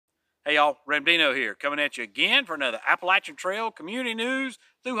Hey y'all, Ramdino here, coming at you again for another Appalachian Trail community news,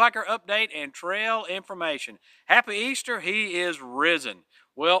 through hiker update, and trail information. Happy Easter, he is risen.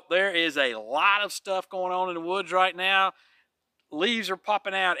 Well, there is a lot of stuff going on in the woods right now. Leaves are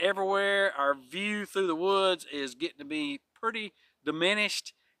popping out everywhere. Our view through the woods is getting to be pretty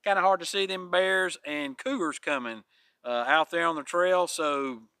diminished. Kind of hard to see them bears and cougars coming out there on the trail.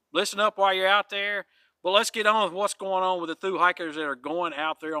 So listen up while you're out there. But let's get on with what's going on with the through hikers that are going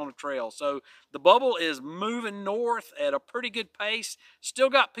out there on the trail. So the bubble is moving north at a pretty good pace.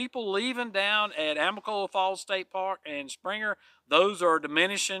 Still got people leaving down at Amicalola Falls State Park and Springer. Those are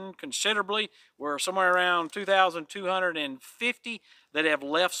diminishing considerably. We're somewhere around 2,250 that have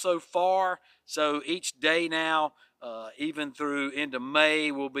left so far. So each day now, even through into May,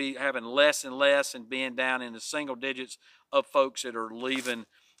 we'll be having less and less and being down in the single digits of folks that are leaving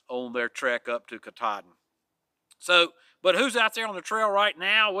on their trek up to Katahdin. So, but who's out there on the trail right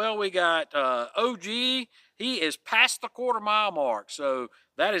now? Well, we got OG. He is past the quarter-mile mark. So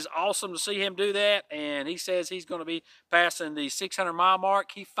that is awesome to see him do that. And he says he's going to be passing the 600-mile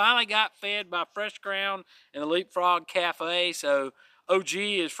mark. He finally got fed by Fresh Ground and the Leapfrog Cafe. So OG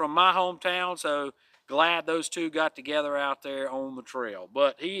is from my hometown. So glad those two got together out there on the trail.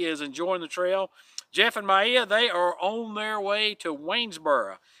 But he is enjoying the trail. Jeff and Maya, they are on their way to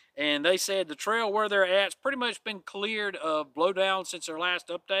Waynesboro. And they said the trail where they're at's pretty much been cleared of blowdown since their last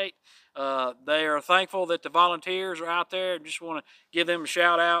update. They are thankful that the volunteers are out there. Just want to give them a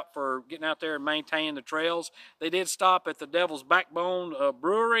shout out for getting out there and maintaining the trails. They did stop at the Devil's Backbone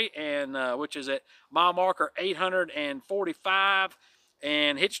Brewery, and which is at mile marker 845,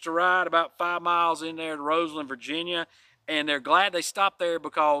 and hitched a ride about 5 miles in there to Roseland, Virginia. And they're glad they stopped there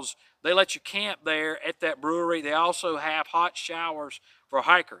because they let you camp there at that brewery. They also have hot showers for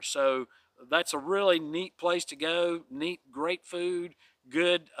hikers. So that's a really neat place to go. Neat, great food,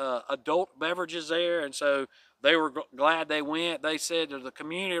 good adult beverages there. And so they were glad they went. They said that the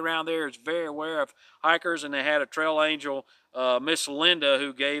community around there is very aware of hikers, and they had a trail angel, Miss Linda,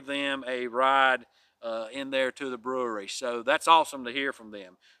 who gave them a ride in there to the brewery. So that's awesome to hear from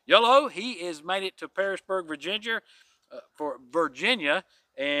them. Yolo, he has made it to Pearisburg, Virginia,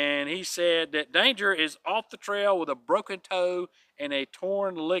 and he said that Danger is off the trail with a broken toe and a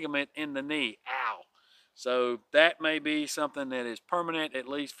torn ligament in the knee. Ow. So that may be something that is permanent, at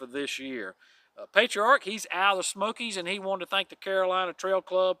least for this year. Patriarch, he's out of the Smokies, and he wanted to thank the Carolina Trail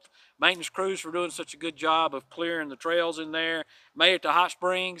Club maintenance crews for doing such a good job of clearing the trails in there. Made it to Hot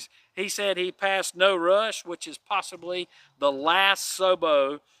Springs. He said he passed No Rush, which is possibly the last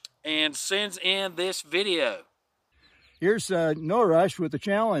Sobo, and sends in this video. Here's No Rush with the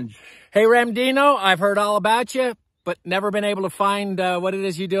challenge. Hey, Ramdino, I've heard all about you, but never been able to find what it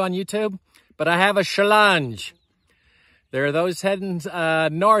is you do on YouTube. But I have a challenge. There are those heading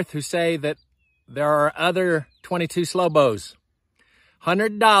north who say that there are other 22 Slowbos.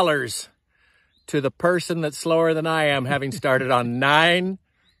 $100 to the person that's slower than I am, having started on 9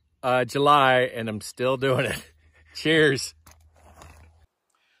 July, and I'm still doing it. Cheers.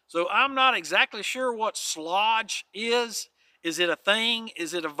 So I'm not exactly sure what slodge is. Is it a thing?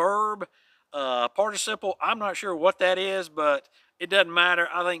 Is it a verb? Participle? I'm not sure what that is, but it doesn't matter.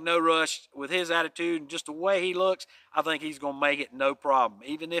 I think No Rush, with his attitude and just the way he looks, I think he's going to make it no problem.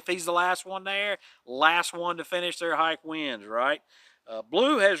 Even if he's the last one there, last one to finish their hike wins, right?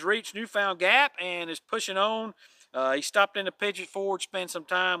 Blue has reached Newfound Gap and is pushing on. He stopped into Pigeon Forge, spent some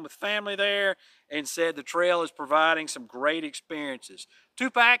time with family there, and said the trail is providing some great experiences.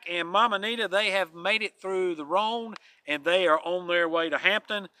 Tupac and Mama Nita, they have made it through the Rhone, and they are on their way to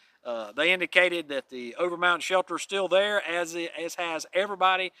Hampton. They indicated that the Overmountain Shelter is still there, as has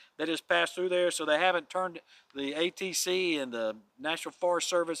everybody that has passed through there, so they haven't turned the ATC and the National Forest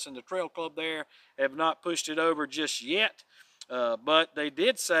Service and the Trail Club there have not pushed it over just yet. But they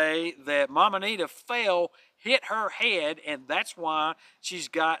did say that Mama Nita fell, hit her head, and that's why she's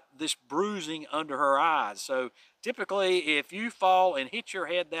got this bruising under her eyes. So typically, if you fall and hit your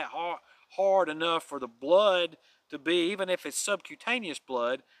head that hard enough for the blood to be, even if it's subcutaneous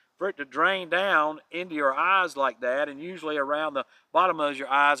blood, for it to drain down into your eyes like that, and usually around the bottom of your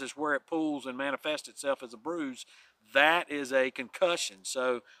eyes is where it pools and manifests itself as a bruise, that is a concussion.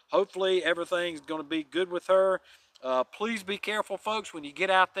 So hopefully everything's going to be good with her. Please be careful, folks, when you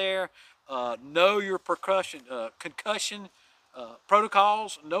get out there. Know your concussion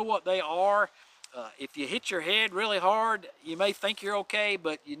protocols. Know what they are. If you hit your head really hard, you may think you're okay,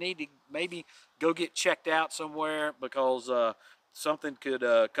 but you need to maybe go get checked out somewhere, because something could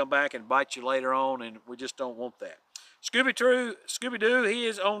come back and bite you later on, and we just don't want that. Scooby-Doo, he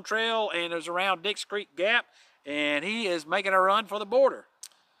is on trail and is around Dix Creek Gap, and he is making a run for the border.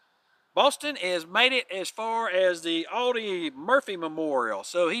 Boston has made it as far as the Audie Murphy Memorial.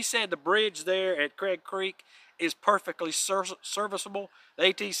 So he said the bridge there at Craig Creek is perfectly serviceable. The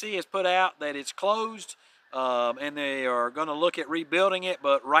ATC has put out that it's closed, and they are going to look at rebuilding it,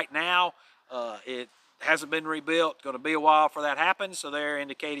 but right now it hasn't been rebuilt. It's going to be a while for that happens, so they're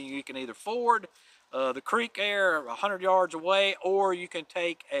indicating you can either ford the creek there 100 yards away, or you can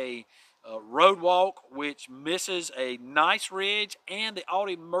take a road walk, which misses a nice ridge and the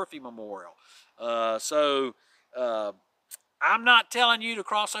Audie Murphy Memorial. I'm not telling you to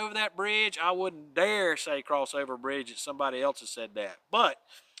cross over that bridge. I wouldn't dare say cross over a bridge if somebody else has said that. But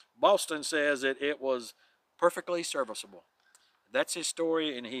Boston says that it was perfectly serviceable. That's his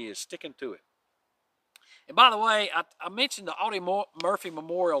story, and he is sticking to it. And by the way, I mentioned the Audie Murphy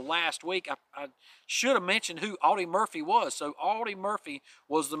Memorial last week. I should have mentioned who Audie Murphy was. So Audie Murphy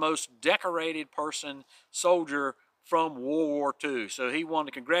was the most decorated soldier from World War II. So he won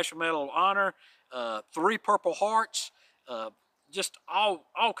the Congressional Medal of Honor, 3 Purple Hearts, just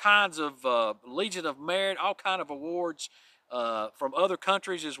all kinds of Legion of Merit, all kind of awards from other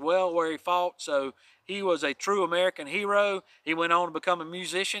countries as well where he fought. So he was a true American hero. He went on to become a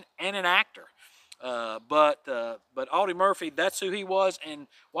musician and an actor. But Audie Murphy, that's who he was, and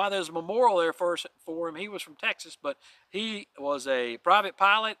why there's a memorial there for him. He was from Texas, but he was a private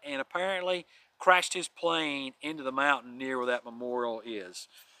pilot and apparently crashed his plane into the mountain near where that memorial is.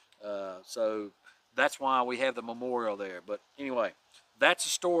 So that's why we have the memorial there. But anyway, that's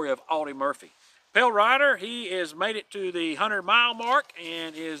the story of Audie Murphy. Pale Rider, he has made it to the 100-mile mark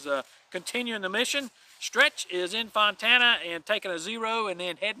and is continuing the mission. Stretch is in Fontana and taking a 0 and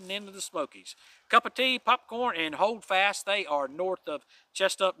then heading into the Smokies. Cup of tea, popcorn, and hold fast. They are north of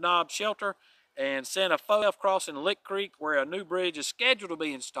Chestnut Knob Shelter, and sent a photo of crossing Lick Creek where a new bridge is scheduled to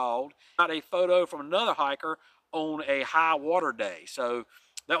be installed. Got a photo from another hiker on a high water day. So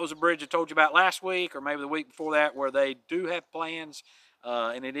that was a bridge I told you about last week or maybe the week before that, where they do have plans,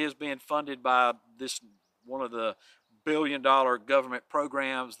 and it is being funded by this one of the billion-dollar government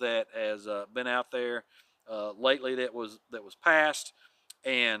programs that has been out there lately that was passed,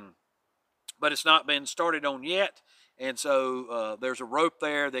 but it's not been started on yet. And so there's a rope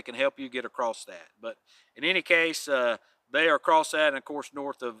there that can help you get across that. But in any case, they are across that, and of course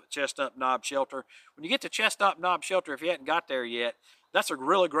north of Chestnut Knob Shelter. When you get to Chestnut Knob Shelter, if you hadn't got there yet, that's a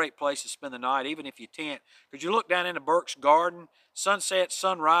really great place to spend the night, even if you tent, because you look down into Burke's Garden, sunset,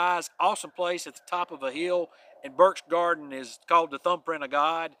 sunrise, awesome place at the top of a hill. And Burke's Garden is called the Thumbprint of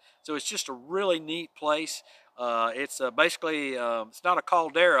God, so it's just a really neat place. It's basically, it's not a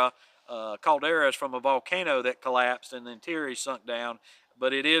caldera. Caldera is from a volcano that collapsed and the interior sunk down,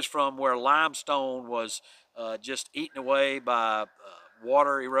 but it is from where limestone was just eaten away by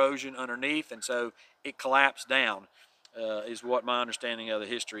water erosion underneath, and so it collapsed down, is what my understanding of the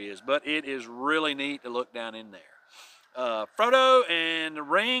history is. But it is really neat to look down in there. Frodo and the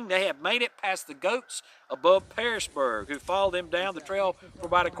Ring, they have made it past the goats above Pearisburg, who followed them down the trail for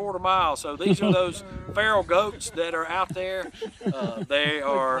about a quarter mile. So these are those feral goats that are out there. They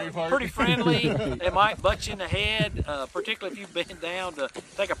are pretty friendly. They might butt you in the head, particularly if you've been down to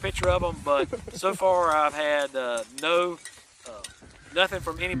take a picture of them. But so far I've had nothing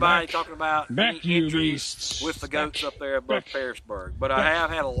from anybody talking about any injuries with the goats up there above Pearisburg. But I have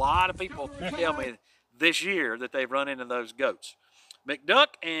had a lot of people tell me this year that they've run into those goats. McDuck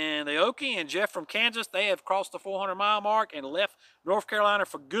and the Okie and Jeff from Kansas, they have crossed the 400-mile mark and left North Carolina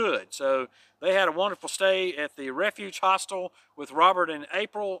for good. So they had a wonderful stay at the Refuge Hostel with Robert and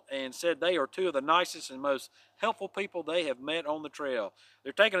April, and said they are 2 of the nicest and most helpful people they have met on the trail.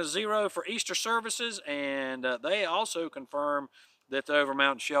 They're taking a 0 for Easter services, and they also confirm that the Over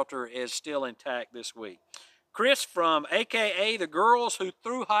Mountain Shelter is still intact this week. Chris from AKA The Girls, who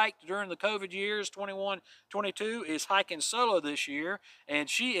through hiked during the COVID years 21, 22, is hiking solo this year, and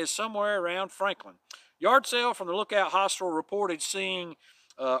she is somewhere around Franklin. Yard sale from the Lookout Hostel reported seeing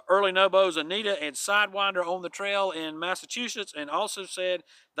Early Nobo's Anita and Sidewinder on the trail in Massachusetts, and also said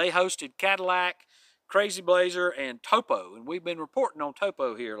they hosted Cadillac, Crazy Blazer, and Topo, and we've been reporting on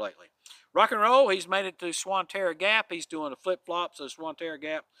Topo here lately. Rock and Roll, he's made it to Swantera Gap. He's doing a flip-flop, so Swantera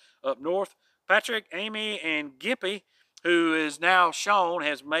Gap up north. Patrick, Amy, and Gimpy, who is now Sean,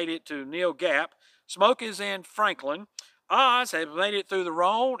 has made it to Neal Gap. Smoke is in Franklin. Oz has made it through the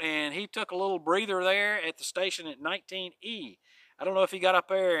Rhone, and he took a little breather there at the station at 19E. I don't know if he got up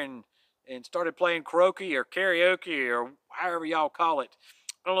there and started playing karaoke or however y'all call it.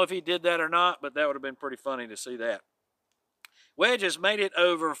 I don't know if he did that or not, but that would have been pretty funny to see that. Wedge has made it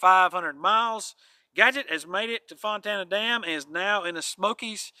over 500 miles. Gadget has made it to Fontana Dam and is now in the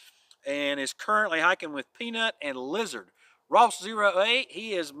Smokies, and is currently hiking with Peanut and Lizard. Ross08,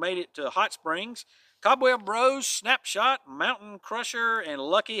 he has made it to Hot Springs. Cobweb Bros, Snapshot, Mountain Crusher, and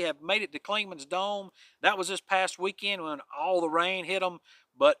Lucky have made it to Clingman's Dome. That was this past weekend when all the rain hit them,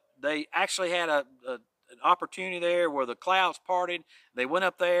 but they actually had an opportunity there where the clouds parted. They went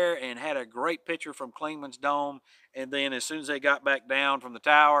up there and had a great picture from Clingman's Dome, and then as soon as they got back down from the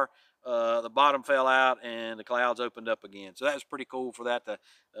tower, the bottom fell out and the clouds opened up again. So that was pretty cool for that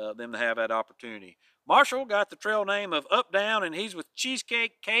them to have that opportunity. Marshall got the trail name of Up Down, and he's with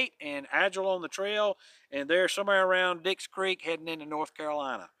Cheesecake Kate and Agile on the trail, and they're somewhere around Dix Creek heading into North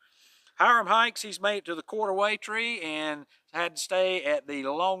Carolina. Hiram Hikes, he's made it to the Quarterway Tree and had to stay at the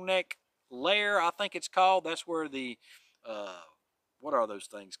Long Neck Lair, I think it's called. That's where the, what are those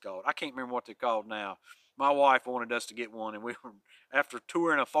things called? I can't remember what they're called now. My wife wanted us to get one, and we were, after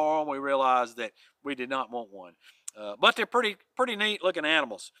touring a farm, we realized that we did not want one. But they're pretty neat looking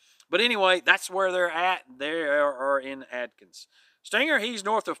animals. But anyway, that's where they're at. They are in Adkins. Stinger, he's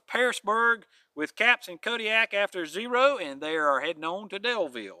north of Pearisburg with Caps and Kodiak after 0, and they are heading on to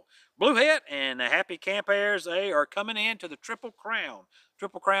Delville. Bluehead and the Happy Camp Airs, they are coming in to the Triple Crown.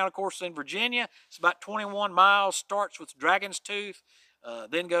 Triple Crown, of course, in Virginia. It's about 21 miles, starts with Dragon's Tooth,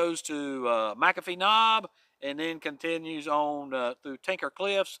 then goes to McAfee Knob, and then continues on through Tinker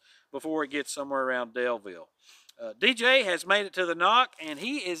Cliffs before it gets somewhere around Delville. DJ has made it to the Knock, and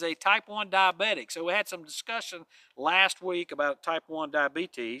he is a type 1 diabetic. So we had some discussion last week about type 1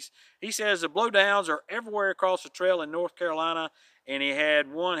 diabetes. He says the blowdowns are everywhere across the trail in North Carolina, and he had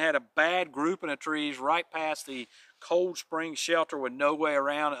a bad grouping of trees right past the Cold Spring shelter with no way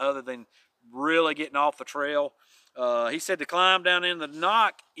around other than really getting off the trail. He said the climb down in the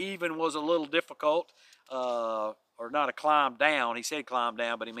Knock even was a little difficult. Or not a climb down. He said climb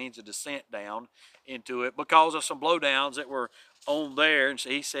down, but he means a descent down into it because of some blowdowns that were on there. And so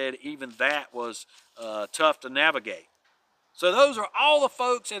he said even that was tough to navigate. So those are all the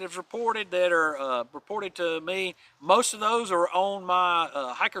folks that have reported that are reported to me. Most of those are on my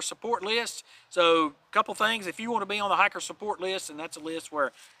hiker support list. So a couple things, if you want to be on the hiker support list, and that's a list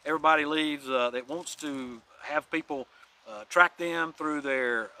where everybody leaves that wants to have people track them through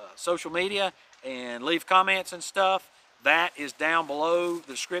their social media and leave comments and stuff, that is down below.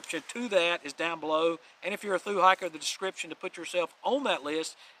 The description to that is down below. And if you're a thru hiker, the description to put yourself on that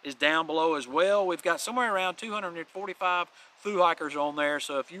list is down below as well. We've got somewhere around 245 thru hikers on there.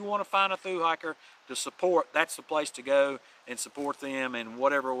 So if you want to find a thru hiker to support, that's the place to go and support them in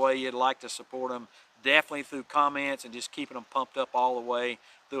whatever way you'd like to support them. Definitely through comments and just keeping them pumped up all the way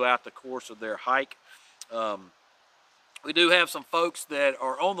throughout the course of their hike. We do have some folks that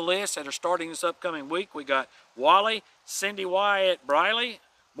are on the list that are starting this upcoming week. We got Wally, Cindy Wyatt Briley,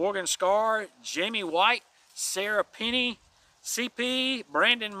 Morgan Scar, Jamie White, Sarah Penny, CP,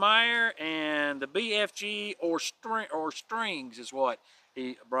 Brandon Meyer, and the BFG or Strings is what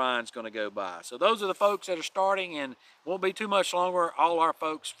Brian's going to go by. So those are the folks that are starting, and won't be too much longer. All our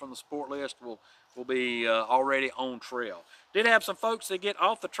folks from the support list will be already on trail. Did have some folks that get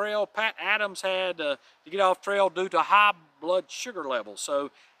off the trail. Pat Adams had to get off trail due to high blood sugar levels.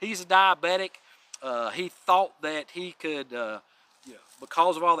 So he's a diabetic. He thought that he could,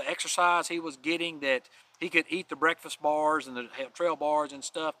 because of all the exercise he was getting, that he could eat the breakfast bars and the trail bars and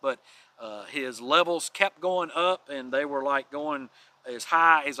stuff, but his levels kept going up, and they were like going as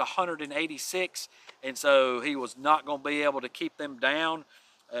high as 186, and so he was not going to be able to keep them down.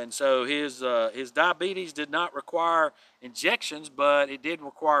 And so his diabetes did not require injections, but it did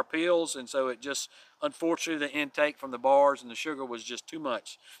require pills, and so it just, unfortunately, the intake from the bars and the sugar was just too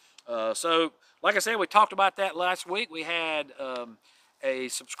much. So, like I said, we talked about that last week. We had a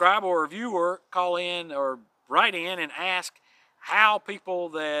subscriber or a viewer call in or write in and ask how people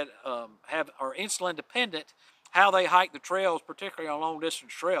that are insulin dependent, how they hike the trails, particularly on long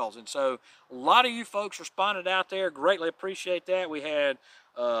distance trails. And so a lot of you folks responded out there. Greatly appreciate that. We had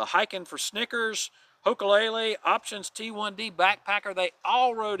Hiking for Snickers, Hokulele, Options T1D Backpacker. They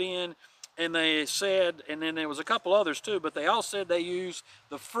all wrote in and they said, and then there was a couple others too, but they all said they use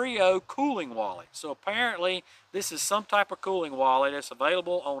the Frio cooling wallet. So apparently this is some type of cooling wallet. It's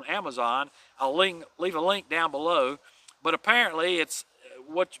available on Amazon. I'll leave a link down below. But apparently it's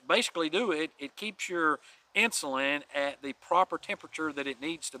what you basically do, it keeps your insulin at the proper temperature that it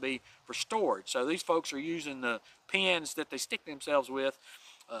needs to be for storage. So these folks are using the pins that they stick themselves with,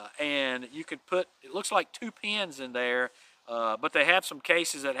 and you could put, it looks like 2 pins in there, but they have some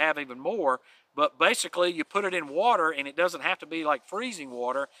cases that have even more. But basically you put it in water, and it doesn't have to be like freezing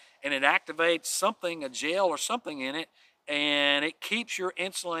water, and it activates something, a gel or something in it, and it keeps your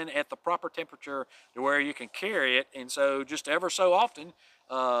insulin at the proper temperature to where you can carry it. And so just ever so often,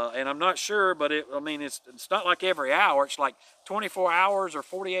 and I'm not sure, but I mean, it's not like every hour. It's like 24 hours or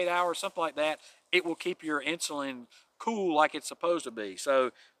 48 hours, something like that. It will keep your insulin cool like it's supposed to be.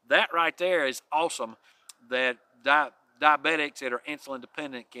 So that right there is awesome. That diabetics that are insulin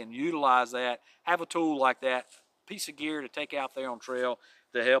dependent can utilize that. Have a tool like that, piece of gear to take out there on trail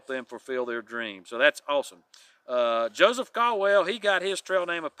to help them fulfill their dreams. So that's awesome. Joseph Caldwell, he got his trail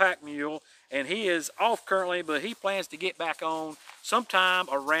name of Pack Mule, and he is off currently, but he plans to get back on sometime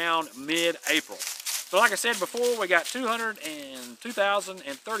around mid-April. So like I said before, we got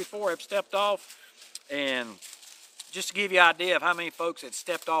 2,034 have stepped off, and just to give you an idea of how many folks had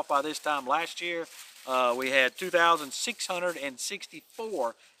stepped off by this time last year, we had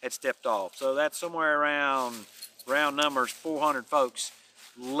 2,664 had stepped off. So that's somewhere around, round numbers, 400 folks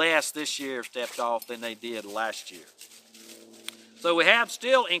less this year stepped off than they did last year. So we have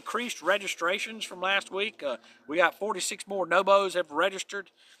still increased registrations from last week. We got 46 more Nobos have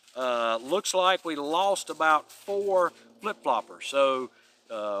registered. Looks like we lost about 4 flip-floppers. So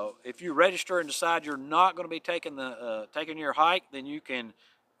if you register and decide you're not going to be taking your hike, then you can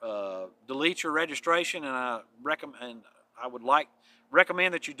delete your registration, and I would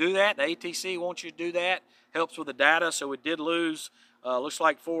recommend that you do that. The ATC wants you to do that. Helps with the data. So we did lose. Looks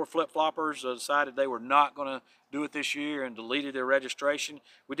like 4 flip-floppers decided they were not going to do it this year and deleted their registration.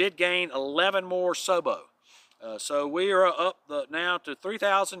 We did gain 11 more Sobo. So we are up now to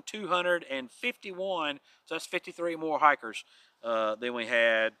 3,251. So that's 53 more hikers than we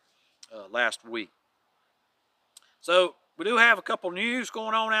had last week. So we do have a couple news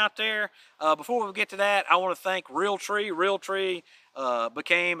going on out there. Before we get to that, I want to thank Realtree. Realtree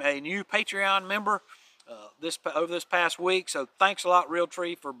became a new Patreon member over this past week. So thanks a lot,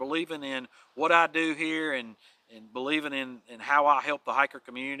 Realtree, for believing in what I do here and believing in how I help the hiker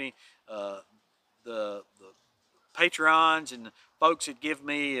community. The Patreons and the folks that give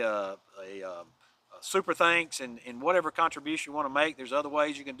me a super thanks and whatever contribution you want to make. There's other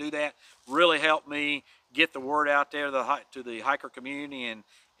ways you can do that. Really help me get the word out there to the hiker community and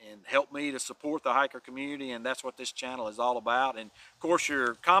help me to support the hiker community, and that's what this channel is all about. And of course,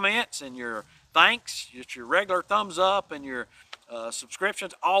 your comments and your thanks, just your regular thumbs up and your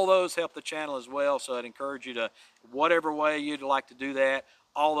subscriptions, all those help the channel as well. So I'd encourage you to, whatever way you'd like to do that,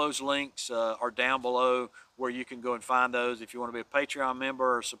 all those links are down below where you can go and find those if you want to be a Patreon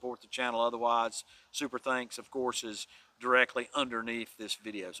member or support the channel otherwise. Super thanks, of course, is directly underneath this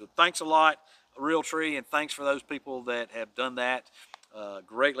video. So thanks a lot, Realtree, and thanks for those people that have done that.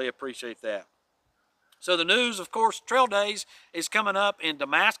 Greatly appreciate that. So the news, of course, Trail Days is coming up in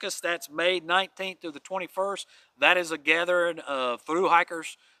Damascus. That's May 19th through the 21st. That is a gathering of thru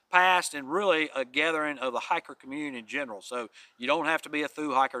hikers past and really a gathering of the hiker community in general. So you don't have to be a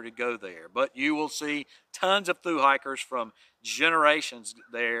thru hiker to go there, but you will see tons of thru hikers from generations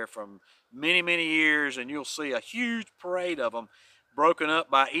there, from many, many years, and you'll see a huge parade of them broken up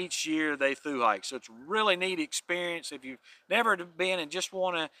by each year they thru hike. So it's a really neat experience. If you've never been and just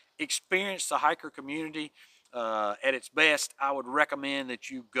want to experience the hiker community at its best, I would recommend that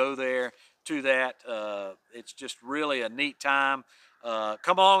you go there to that. It's just really a neat time.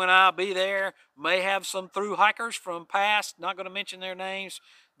 Come along and I'll be there. May have some thru hikers from past, not going to mention their names,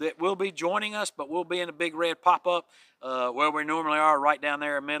 that will be joining us, but we'll be in a big red pop-up where we normally are, right down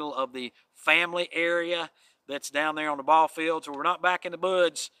there in the middle of the family area that's down there on the ball field. So we're not back in the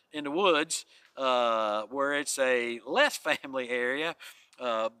woods where it's a less family area,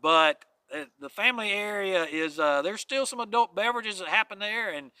 but the family area is there's still some adult beverages that happen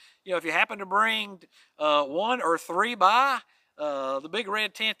there, and you know, if you happen to bring 1 or 3 by the big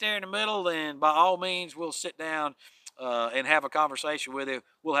red tent there in the middle, then by all means we'll sit down and have a conversation with you.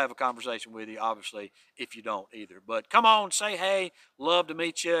 We'll have a conversation with you, obviously, if you don't either. But come on, say hey, love to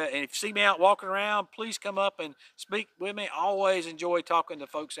meet you. And if you see me out walking around, please come up and speak with me. Always enjoy talking to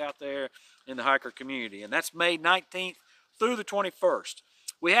folks out there in the hiker community. And that's May 19th through the 21st.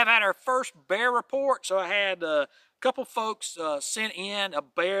 We have had our first bear report. So I had a couple folks sent in a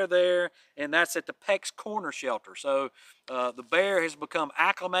bear there, and that's at the Peck's Corner Shelter. So the bear has become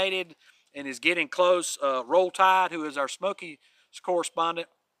acclimated and is getting close. Roll Tide, who is our Smokies correspondent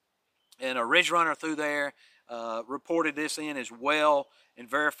and a ridge runner through there, reported this in as well and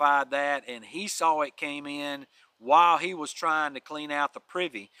verified that, and he saw it came in while he was trying to clean out the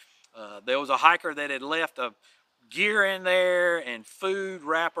privy. There was a hiker that had left a gear in there and food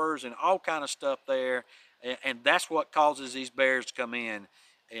wrappers and all kind of stuff there, and that's what causes these bears to come in,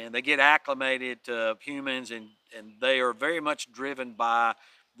 and they get acclimated to humans, and they are very much driven by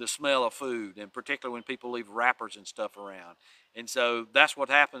the smell of food, and particularly when people leave wrappers and stuff around. And so that's what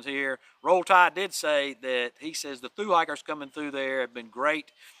happens here. Roll Tide did say that he says the thru hikers coming through there have been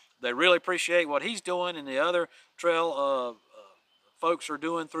great. They really appreciate what he's doing and the other trail folks are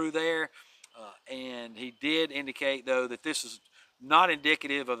doing through there. And he did indicate, though, that this is not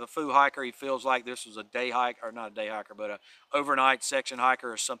indicative of a thru hiker. He feels like this was a day hike, or not a day hiker, but a overnight section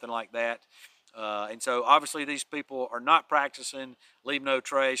hiker or something like that. And so obviously these people are not practicing leave no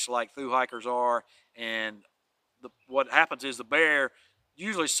trace like thru hikers are. And what happens is the bear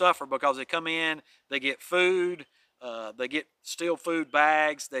usually suffer because they come in, they get food, they get steel food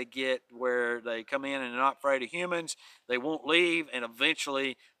bags, they get where they come in and they're not afraid of humans, they won't leave, and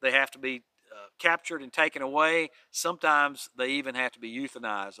eventually they have to be captured and taken away. Sometimes they even have to be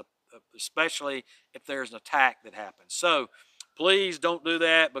euthanized, especially if there's an attack that happens. So please don't do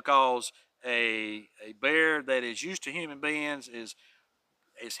that, because a bear that is used to human beings is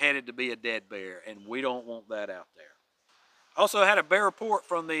headed to be a dead bear, and we don't want that out there. Also had a bear report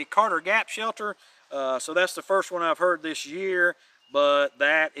from the Carter Gap shelter. So that's the first one I've heard this year, but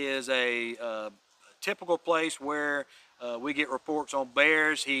that is a typical place where we get reports on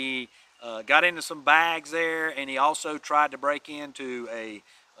bears. He got into some bags there, and he also tried to break into a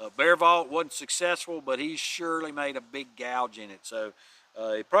bear vault. Wasn't successful, but he surely made a big gouge in it. So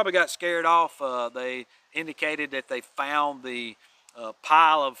he probably got scared off. They indicated that they found the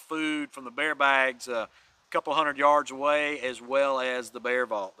pile of food from the bear bags a couple hundred yards away, as well as the bear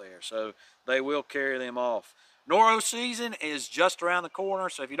vault there. So they will carry them off. Noro season is just around the corner,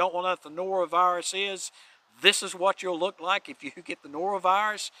 so if you don't want to know what the norovirus is, this is what you'll look like if you get the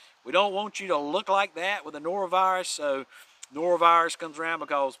norovirus. We don't want you to look like that with the norovirus. So norovirus comes around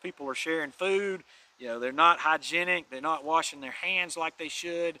because people are sharing food. You know, they're not hygienic, they're not washing their hands like they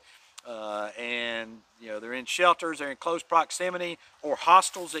should, and you know, they're in shelters, they're in close proximity, or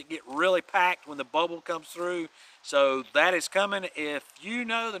hostels that get really packed when the bubble comes through. So that is coming. If you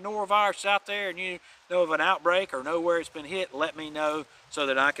know the norovirus out there and you know of an outbreak or know where it's been hit, let me know so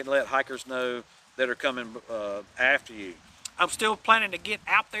that I can let hikers know that are coming after you. I'm still planning to get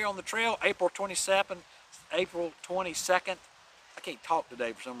out there on the trail April 22nd. I can't talk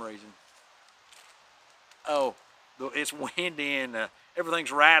today for some reason. Oh, it's windy and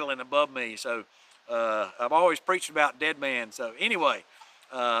everything's rattling above me. So I've always preached about dead man. So anyway,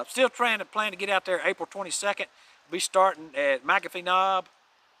 still plan to get out there April 22nd. Be starting at McAfee Knob.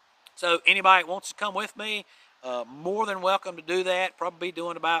 So anybody that wants to come with me, more than welcome to do that. Probably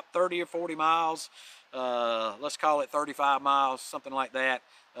doing about 30 or 40 miles. Let's call it 35 miles, something like that.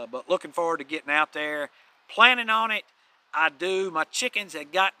 But looking forward to getting out there. Planning on it. I do. My chickens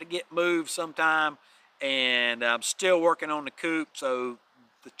have got to get moved sometime, and I'm still working on the coop. So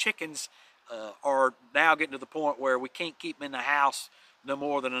the chickens are now getting to the point where we can't keep them in the house no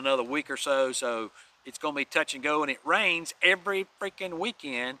more than another week or so. So it's going to be touch and go, and it rains every freaking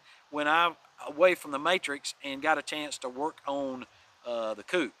weekend when I'm away from the matrix and got a chance to work on the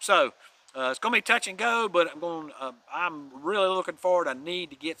coop. So it's going to be touch and go, but I'm really looking forward. I need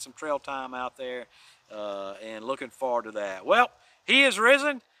to get some trail time out there, and looking forward to that. Well, he is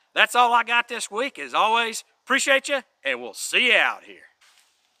risen. That's all I got this week. As always, appreciate you, and we'll see you out here.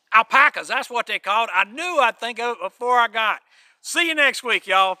 Alpacas, that's what they called. I knew I'd think of it before I got. See you next week,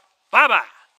 y'all. Bye-bye.